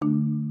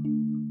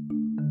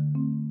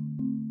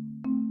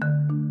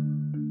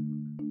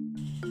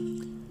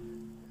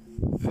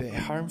The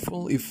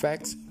harmful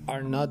effects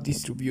are not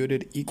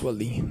distributed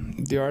equally.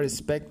 They are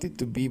expected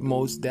to be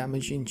most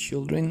damaging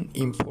children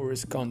in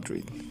poorest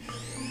countries,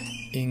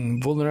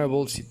 in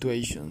vulnerable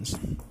situations.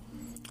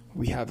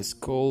 We have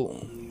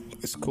school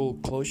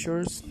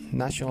closures,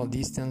 national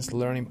distance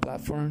learning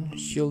platform,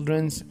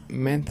 children's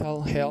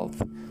mental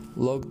health,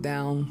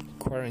 lockdown,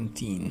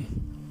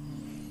 quarantine.